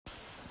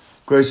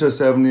Gracious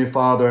Heavenly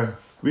Father,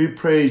 we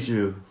praise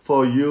you,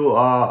 for you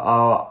are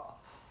our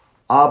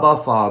Abba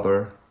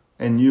Father,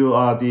 and you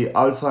are the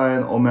Alpha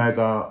and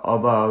Omega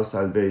of our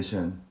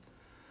salvation.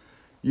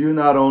 You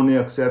not only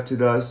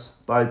accepted us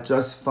by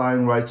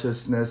justifying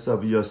righteousness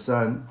of your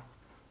Son,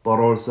 but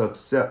also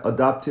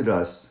adopted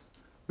us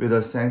with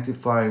the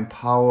sanctifying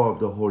power of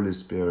the Holy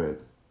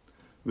Spirit.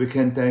 We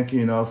can thank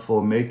you enough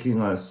for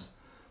making us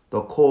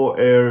the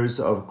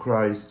co-heirs of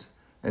Christ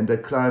and the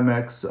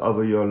climax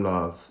of your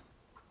love.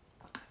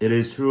 It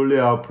is truly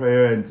our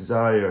prayer and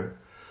desire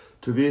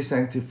to be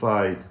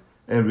sanctified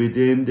and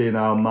redeemed in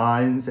our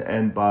minds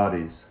and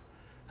bodies.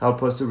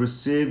 Help us to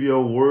receive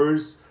your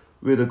words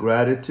with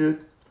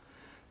gratitude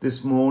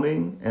this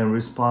morning and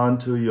respond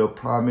to your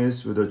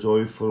promise with a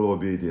joyful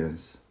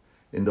obedience.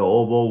 In the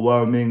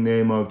overwhelming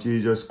name of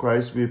Jesus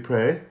Christ we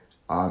pray.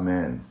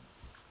 Amen.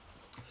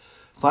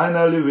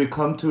 Finally, we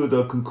come to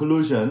the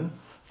conclusion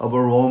of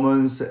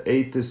Romans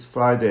 8 this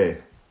Friday.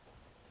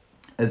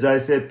 As I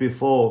said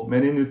before,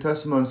 many New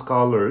Testament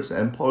scholars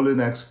and Pauline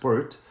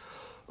experts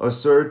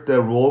assert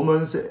that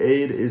Romans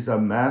 8 is a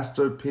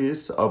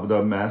masterpiece of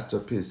the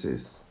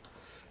masterpieces.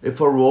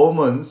 If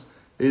Romans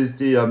is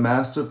the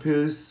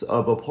masterpiece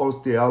of Paul's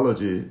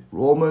theology,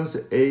 Romans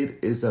 8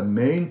 is the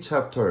main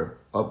chapter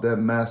of that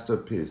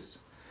masterpiece.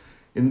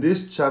 In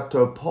this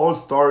chapter, Paul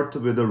starts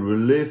with a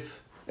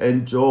relief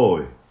and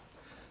joy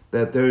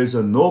that there is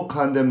no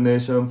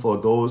condemnation for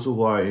those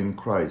who are in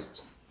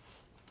Christ.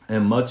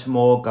 And much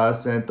more, God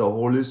sent the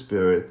Holy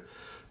Spirit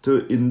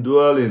to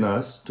indwell in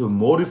us to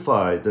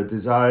mortify the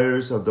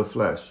desires of the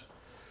flesh.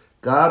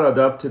 God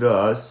adopted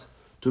us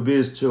to be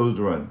His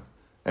children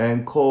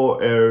and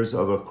co-heirs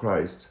of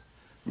Christ.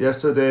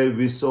 Yesterday,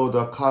 we saw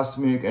the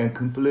cosmic and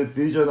complete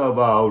vision of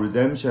our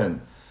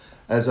redemption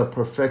as a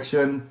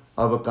perfection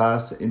of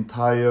God's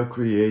entire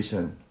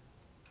creation.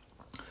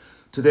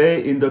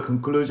 Today, in the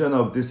conclusion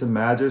of this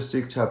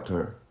majestic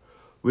chapter,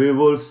 we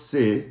will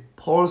see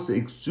Paul's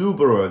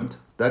exuberant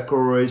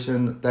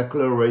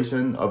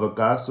declaration of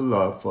God's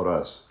love for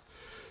us.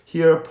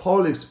 Here,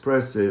 Paul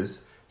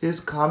expresses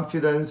his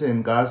confidence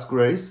in God's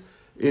grace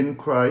in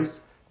Christ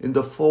in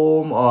the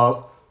form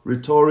of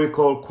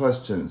rhetorical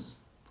questions.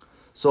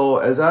 So,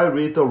 as I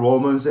read the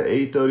Romans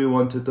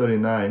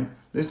 8:31-39,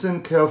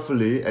 listen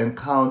carefully and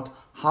count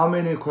how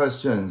many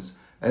questions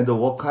and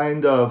what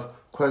kind of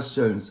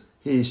questions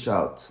he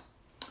shouts.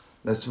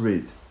 Let's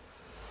read.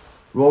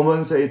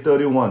 Romans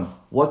 8:31.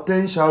 What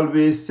then shall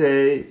we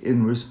say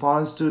in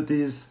response to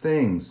these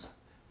things?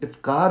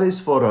 If God is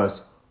for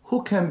us,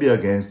 who can be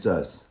against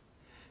us?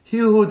 He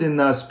who did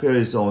not spare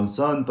his own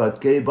Son,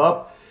 but gave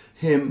up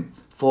him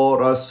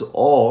for us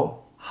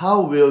all,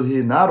 how will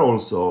he not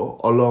also,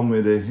 along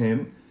with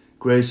him,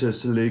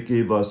 graciously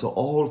give us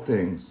all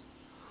things?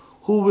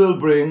 Who will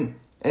bring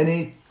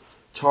any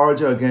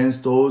charge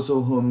against those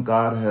whom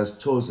God has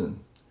chosen?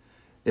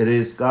 It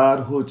is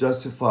God who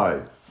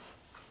justifies.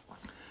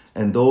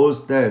 And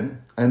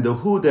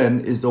who then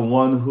is the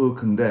one who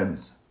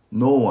condemns?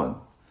 No one.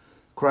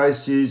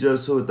 Christ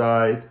Jesus, who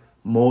died,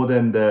 more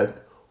than that,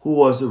 who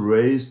was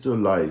raised to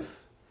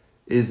life,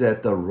 is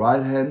at the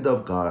right hand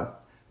of God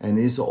and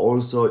is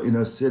also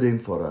interceding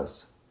for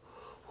us.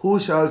 Who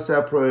shall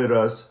separate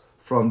us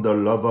from the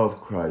love of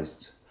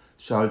Christ?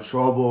 Shall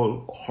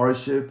trouble,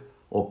 hardship,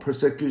 or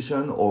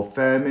persecution, or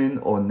famine,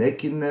 or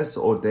nakedness,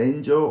 or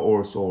danger,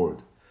 or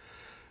sword?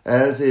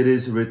 As it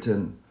is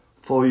written,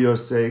 for your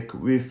sake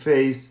we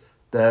face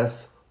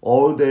death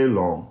all day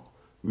long.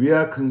 We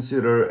are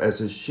considered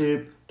as a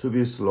sheep to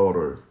be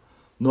slaughtered.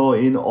 No,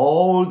 in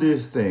all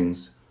these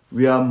things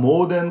we are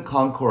more than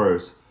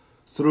conquerors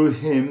through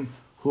Him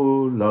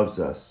who loves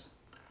us.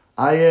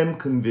 I am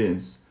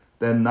convinced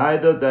that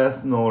neither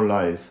death nor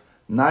life,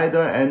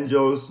 neither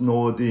angels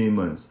nor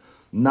demons,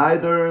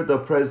 neither the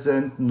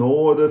present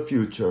nor the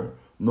future,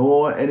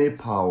 nor any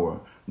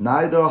power,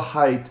 neither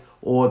height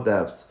or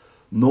depth,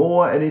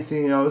 nor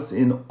anything else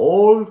in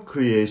all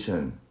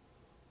creation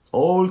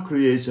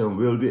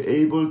will be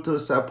able to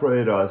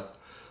separate us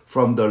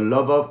from the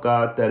love of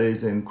God that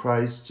is in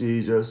Christ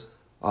Jesus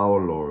our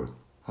Lord.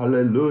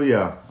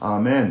 Hallelujah.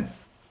 Amen.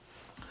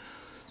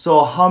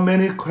 So how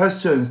many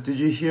questions did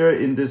you hear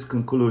in this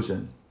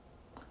conclusion?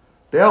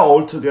 There are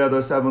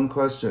altogether 7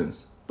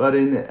 questions, but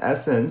in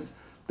essence,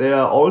 they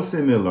are all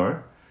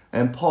similar,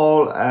 and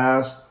Paul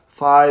asked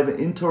 5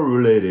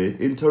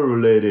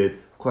 interrelated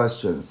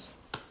questions.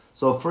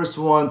 So first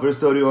one, verse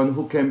 31,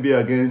 who can be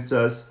against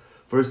us?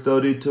 Verse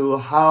 32,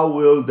 how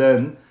will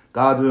then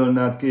God will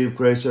not give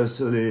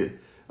graciously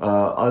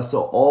us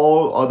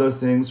all other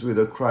things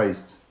with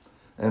Christ?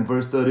 And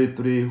verse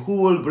 33, who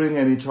will bring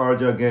any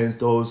charge against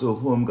those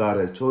whom God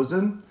has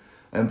chosen?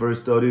 And verse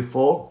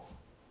 34,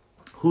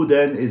 who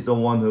then is the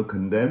one who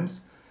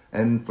condemns?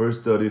 And verse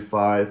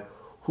 35,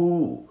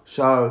 who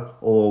shall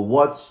or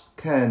what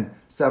can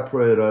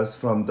separate us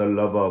from the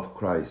love of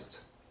Christ?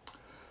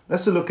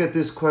 Let's look at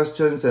these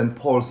questions and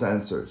Paul's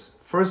answers.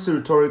 First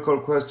rhetorical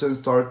question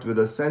starts with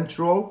a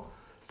central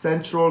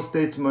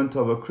statement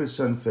of a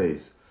Christian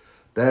faith.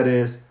 That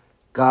is,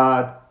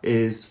 God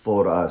is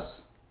for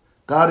us.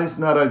 God is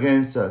not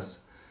against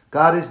us.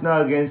 God is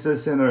not against the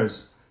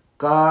sinners.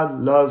 God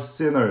loves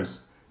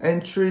sinners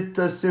and treats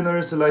the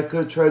sinners like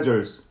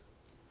treasures.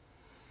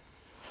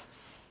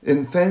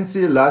 In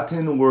fancy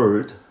Latin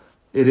word,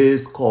 it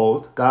is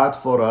called God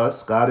for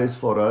us, God is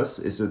for us,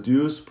 is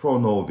Deus pro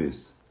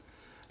nobis.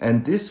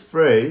 And this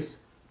phrase,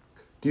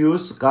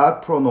 Deus,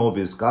 God pro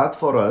nobis, God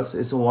for us,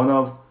 is one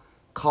of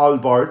Karl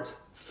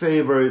Barth's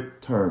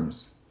favorite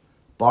terms.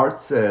 Barth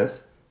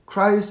says,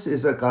 Christ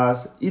is a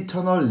God's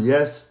eternal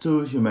yes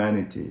to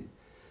humanity.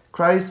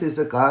 Christ is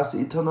a God's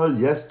eternal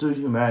yes to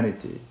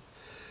humanity.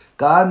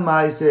 God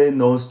might say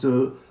no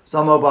to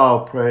some of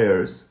our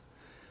prayers,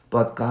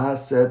 but God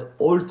said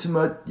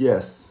ultimate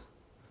yes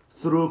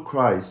through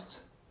Christ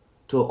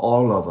to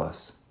all of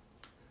us.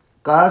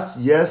 God's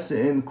yes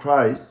in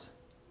Christ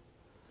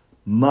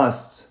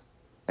must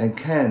and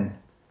can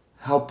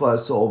help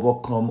us to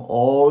overcome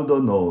all the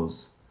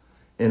no's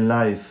in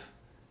life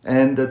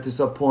and the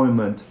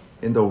disappointment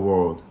in the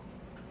world.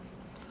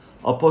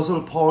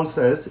 Apostle Paul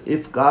says,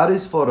 if God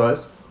is for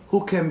us,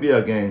 who can be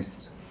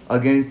against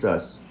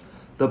us?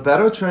 The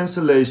better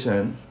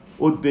translation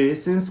would be,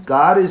 since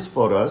God is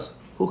for us,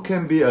 who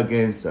can be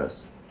against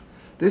us?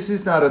 This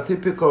is not a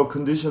typical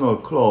conditional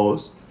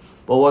clause,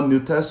 but what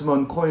New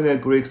Testament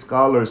Koine Greek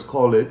scholars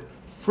call it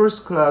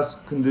first-class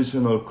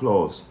conditional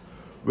clause,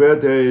 where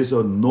there is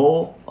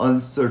no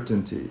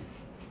uncertainty.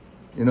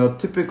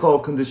 Typical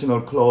conditional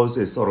clause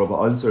is sort of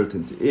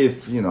uncertainty.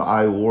 If,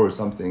 I were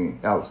something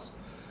else.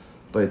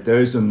 But there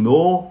is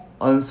no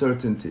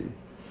uncertainty.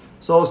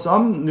 So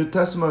some New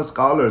Testament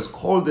scholars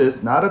call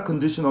this not a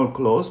conditional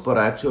clause, but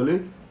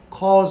actually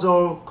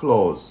causal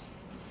clause.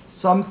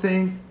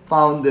 Something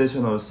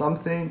foundational,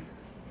 something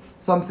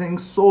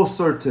so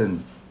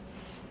certain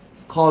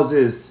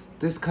causes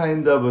this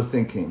kind of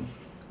thinking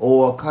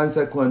or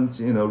consequent,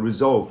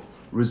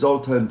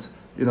 resultant,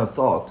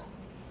 thought.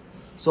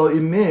 So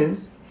it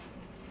means,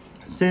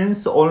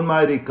 since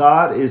Almighty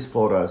God is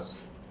for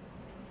us,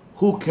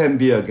 who can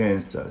be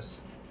against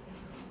us?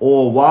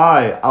 Or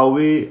why are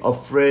we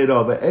afraid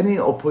of any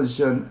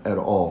opposition at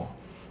all?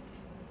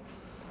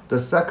 The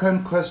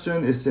second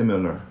question is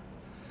similar.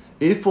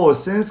 If or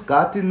since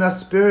God did not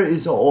spare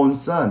his own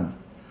Son,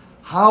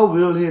 how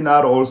will he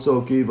not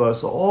also give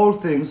us all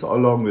things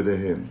along with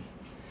him?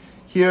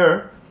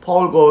 Here,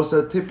 Paul goes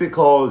a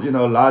typical,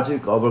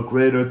 logic of a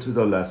greater to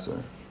the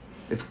lesser.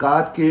 If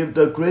God gave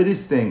the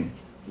greatest thing,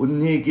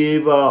 wouldn't he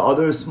give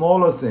other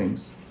smaller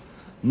things?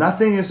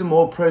 Nothing is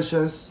more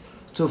precious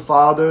to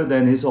Father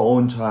than his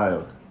own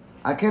child.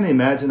 I can't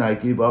imagine I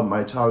give up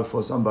my child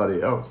for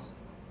somebody else.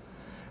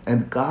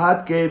 And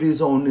God gave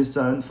his only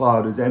Son for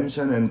our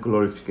redemption and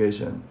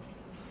glorification.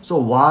 So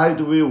why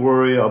do we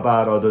worry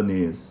about other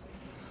needs?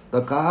 The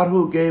God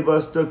who gave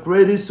us the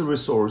greatest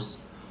resource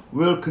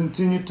will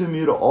continue to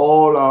meet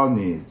all our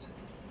needs.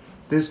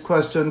 This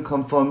question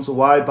confirms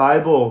why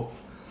Bible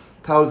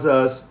tells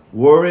us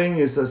worrying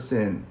is a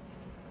sin,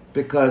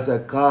 because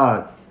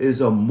God is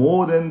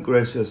more than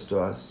gracious to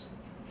us.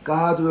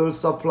 God will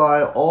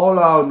supply all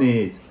our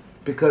need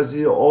because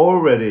he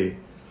already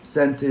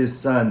sent his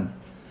Son,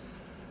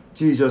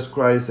 Jesus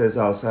Christ, as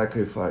our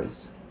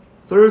sacrifice.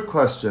 Third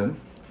question,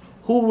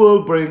 who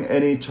will bring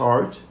any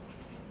charge?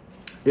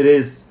 It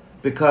is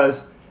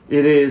because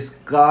it is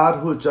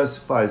God who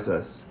justifies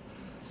us.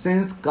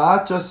 Since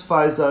God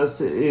justifies us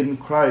in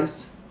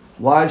Christ,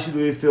 why should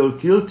we feel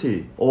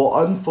guilty or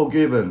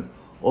unforgiven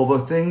over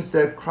things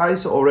that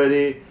Christ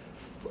already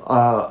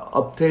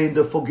obtained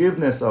the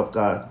forgiveness of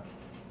God?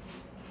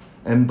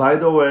 And by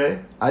the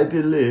way, I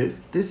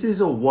believe this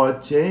is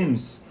what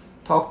James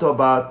talked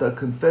about, the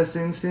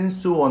confessing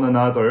sins to one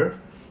another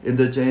in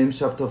the James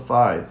chapter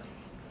 5.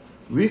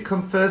 We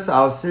confess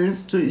our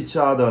sins to each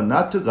other,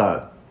 not to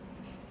God.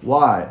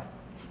 Why?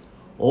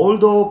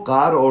 Although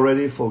God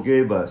already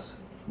forgave us,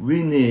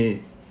 we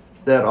need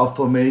that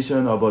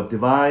affirmation of a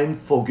divine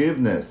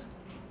forgiveness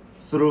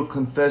through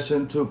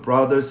confession to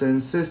brothers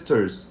and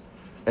sisters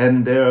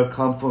and their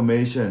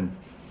confirmation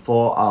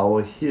for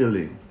our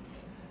healing.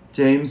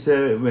 James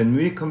said, when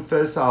we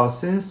confess our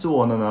sins to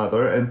one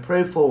another and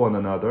pray for one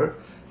another,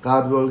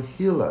 God will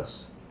heal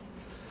us.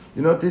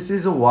 This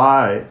is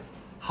why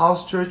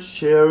house church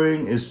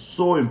sharing is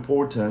so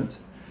important.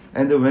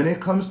 And when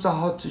it comes to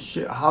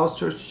house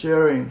church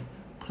sharing,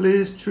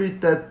 please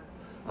treat that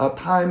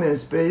time and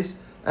space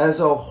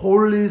as a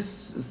holy,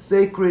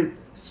 sacred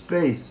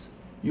space.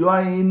 You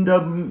are in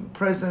the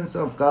presence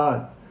of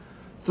God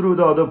through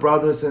the other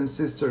brothers and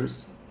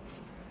sisters.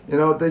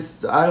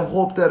 I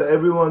hope that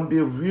everyone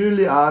be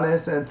really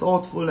honest and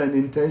thoughtful and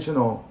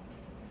intentional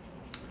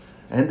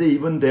and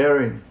even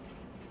daring.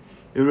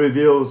 It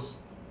reveals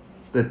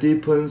that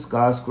deepens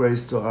God's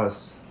grace to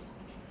us.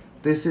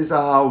 This is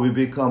how we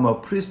become a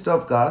priest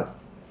of God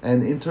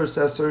and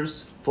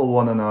intercessors for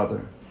one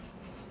another.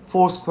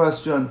 Fourth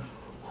question,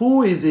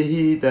 who is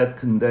he that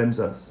condemns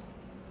us?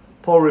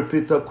 Paul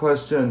repeats the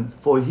question,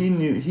 for he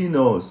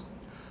knows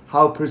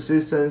how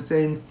persistent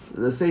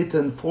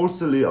Satan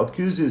falsely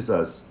accuses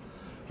us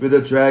with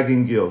a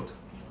dragging guilt.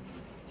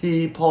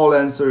 Paul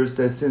answers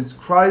that since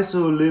Christ,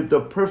 who lived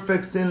a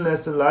perfect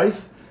sinless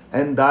life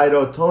and died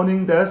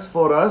atoning death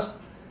for us,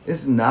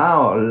 is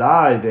now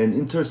alive and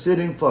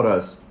interceding for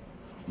us,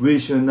 we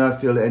should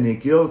not feel any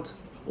guilt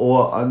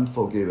or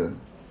unforgiven.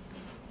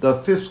 The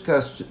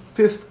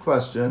fifth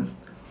question,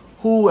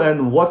 who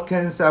and what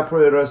can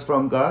separate us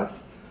from God?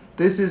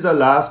 This is the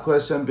last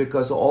question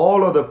because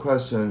all other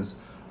questions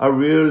are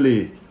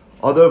really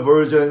other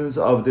versions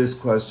of this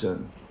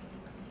question.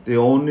 The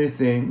only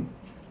thing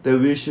that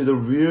we should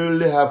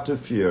really have to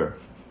fear,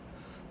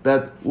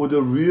 that would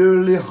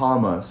really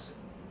harm us,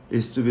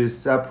 is to be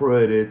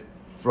separated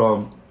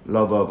from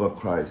love of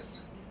Christ.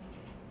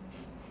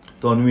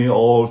 Don't we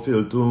all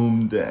feel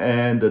doomed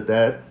and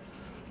dead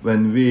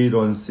when we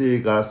don't see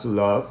God's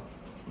love,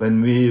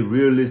 when we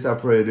really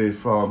separated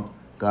from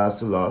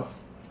God's love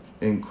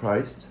in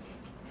Christ?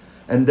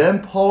 And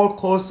then Paul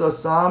quotes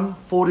Psalm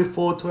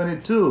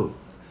 44:22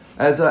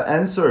 as an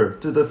answer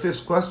to the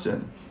fifth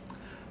question.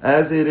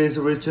 As it is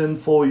written,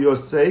 for your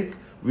sake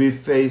we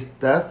face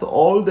death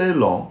all day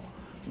long.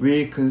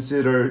 We are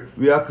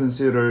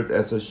considered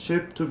as a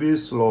sheep to be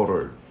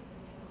slaughtered.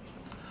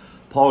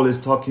 Paul is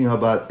talking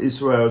about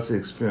Israel's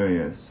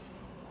experience.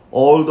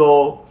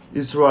 Although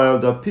Israel,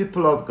 the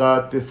people of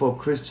God before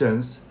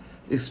Christians,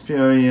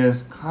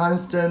 experienced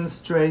constant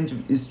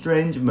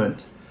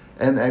estrangement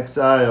and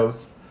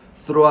exiles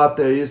throughout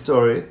their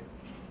history,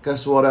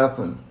 guess what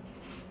happened?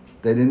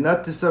 They did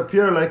not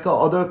disappear like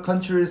other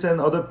countries and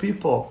other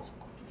people.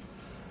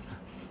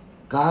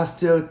 God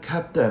still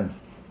kept them.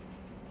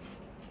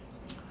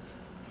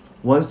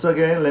 Once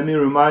again, let me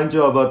remind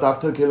you about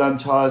Dr. Gilliam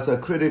Charles'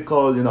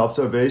 critical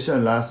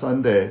observation last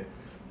Sunday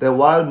that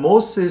while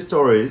most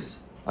histories,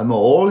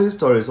 all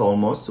histories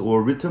almost,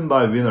 were written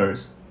by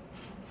winners,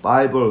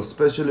 Bible,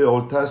 especially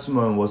Old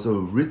Testament, was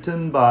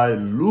written by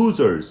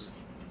losers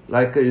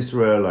like an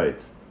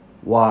Israelite.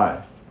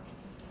 Why?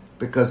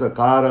 Because the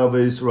God of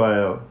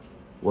Israel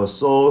was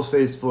so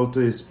faithful to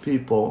his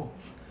people,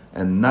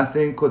 and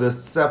nothing could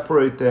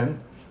separate them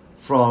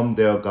from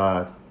their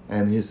God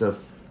and his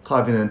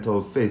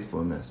covenantal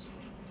faithfulness.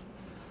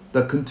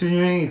 The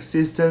continuing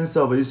existence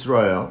of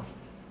Israel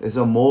is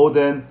a more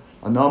than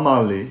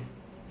anomaly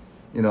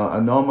in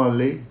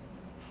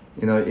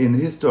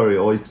history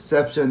or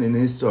exception in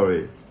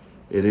history.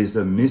 It is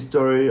a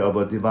mystery of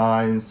a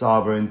divine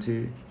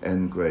sovereignty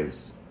and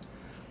grace.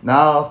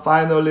 Now,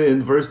 finally,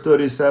 in verse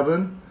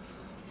 37,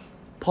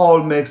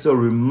 Paul makes a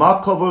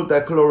remarkable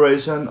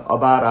declaration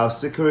about our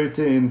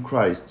security in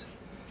Christ.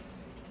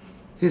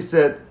 He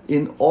said,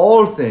 in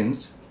all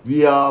things,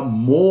 we are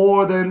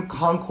more than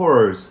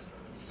conquerors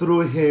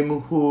through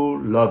him who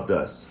loved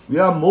us. We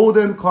are more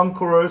than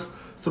conquerors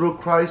through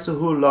Christ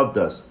who loved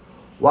us.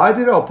 Why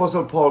did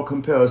Apostle Paul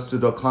compare us to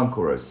the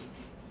conquerors?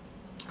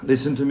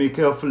 Listen to me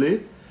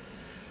carefully.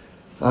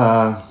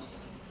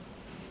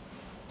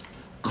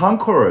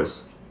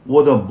 Conquerors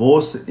were the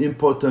most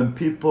important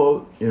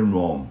people in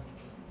Rome.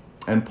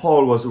 And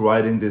Paul was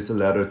writing this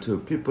letter to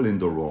people in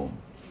the Rome.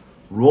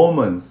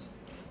 Romans,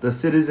 the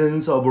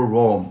citizens of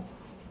Rome,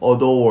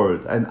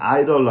 adored and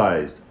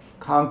idolized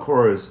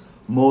conquerors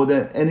more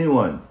than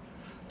anyone.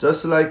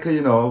 Just like,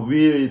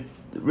 we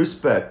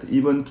respect,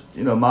 even,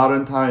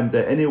 modern time,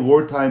 that any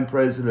wartime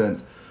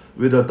president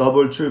with a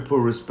double, triple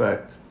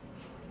respect.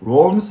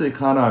 Rome's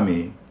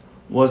economy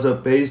was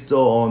based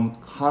on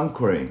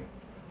conquering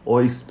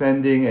or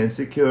expanding and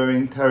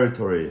securing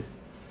territory.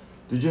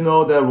 Did you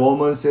know that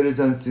Roman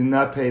citizens did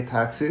not pay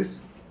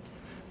taxes?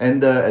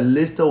 And at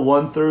least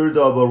 1/3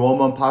 of the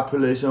Roman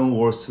population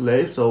were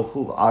slaves, so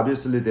who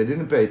obviously they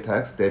didn't pay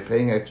tax. They're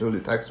paying actually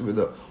tax with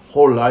their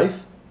whole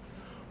life.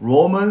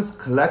 Romans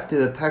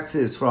collected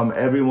taxes from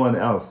everyone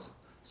else,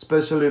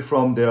 especially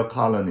from their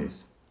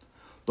colonies.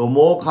 The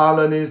more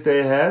colonies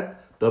they had,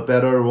 the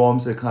better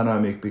Rome's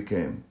economy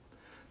became.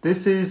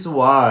 This is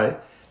why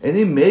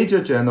any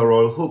major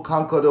general who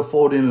conquered a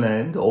foreign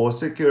land or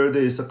secured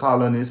his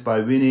colonies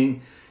by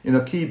winning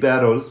key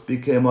battles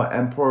became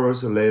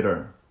emperors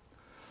later.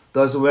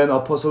 Thus, when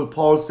Apostle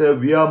Paul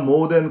said we are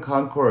more than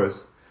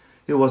conquerors,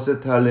 he was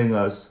telling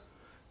us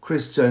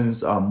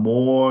Christians are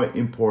more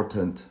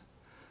important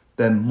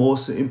than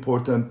most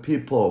important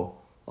people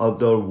of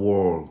the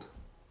world.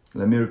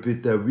 Let me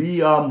repeat that.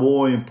 We are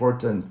more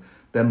important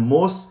than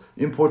most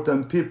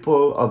important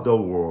people of the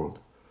world.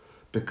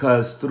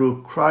 Because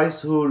through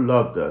Christ who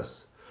loved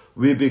us,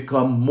 we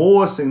become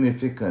more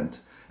significant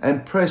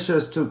and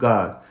precious to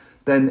God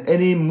than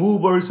any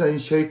movers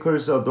and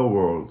shakers of the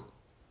world.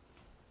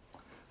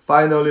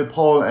 Finally,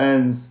 Paul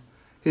ends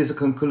his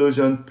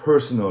conclusion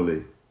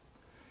personally.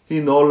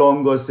 He no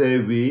longer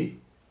says we,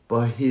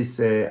 but he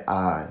says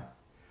I.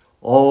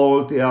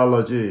 All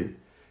theology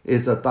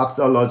is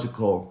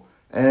doxological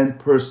and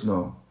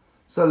personal.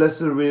 So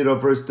let's read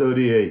verse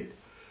 38.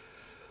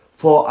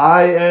 For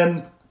I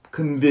am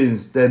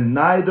convinced that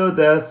neither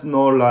death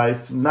nor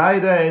life,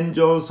 neither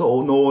angels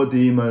nor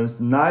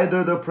demons,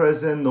 neither the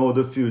present nor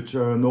the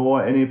future,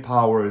 nor any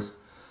powers,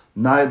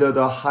 neither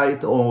the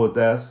height or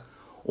depth,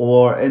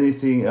 or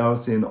anything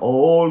else in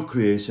all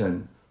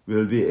creation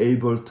will be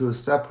able to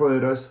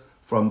separate us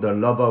from the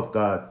love of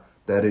God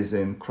that is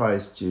in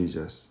Christ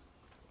Jesus.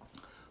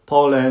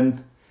 Paul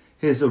ends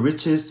his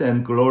richest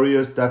and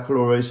glorious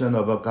declaration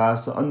of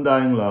God's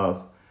undying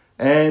love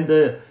and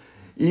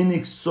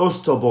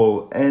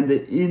inexhaustible and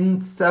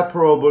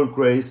inseparable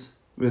grace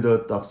with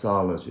a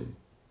doxology.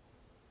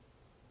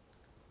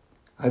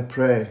 I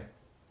pray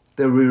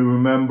that we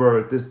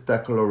remember this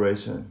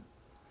declaration.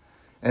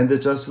 And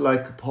just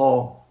like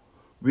Paul,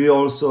 we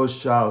also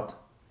shout,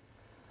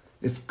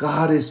 if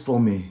God is for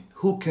me,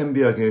 who can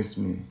be against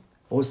me?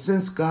 Or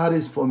since God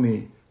is for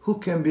me, who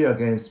can be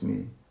against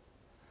me?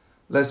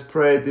 Let's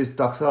pray this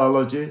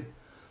doxology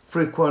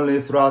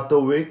frequently throughout the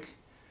week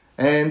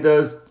and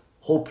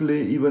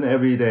hopefully even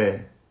every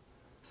day.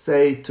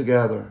 Say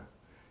together,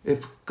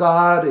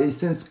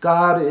 since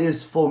God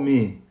is for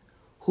me,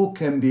 who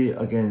can be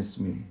against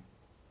me?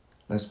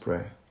 Let's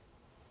pray.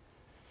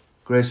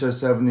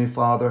 Gracious Heavenly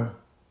Father,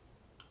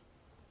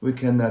 we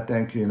cannot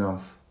thank you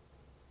enough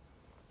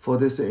for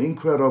this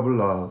incredible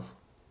love,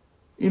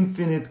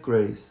 infinite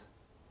grace.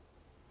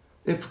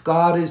 If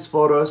God is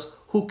for us,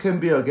 who can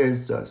be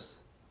against us?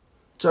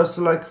 Just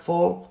like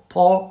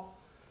Paul,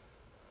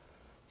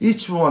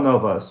 each one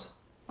of us,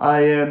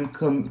 I am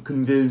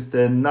convinced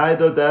that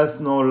neither death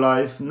nor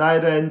life,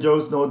 neither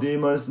angels nor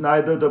demons,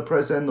 neither the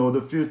present nor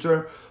the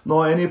future,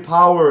 nor any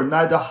power,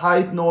 neither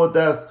height nor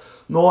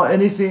depth, nor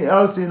anything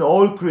else in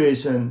all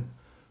creation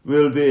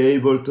will be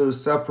able to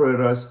separate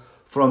us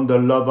from the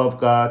love of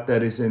God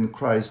that is in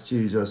Christ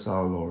Jesus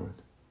our Lord.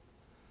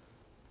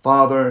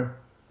 Father,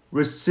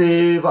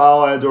 receive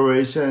our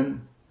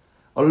adoration.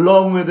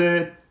 Along with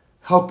it,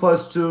 help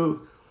us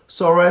to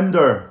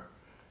surrender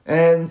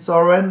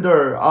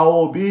our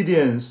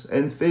obedience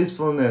and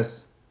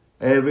faithfulness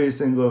every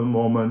single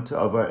moment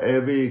of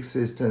every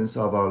existence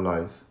of our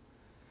life.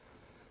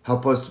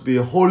 Help us to be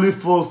wholly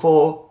full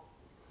for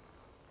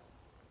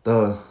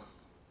the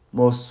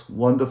most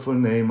wonderful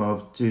name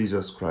of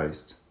Jesus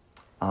Christ.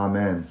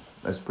 Amen.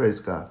 Let's praise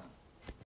God.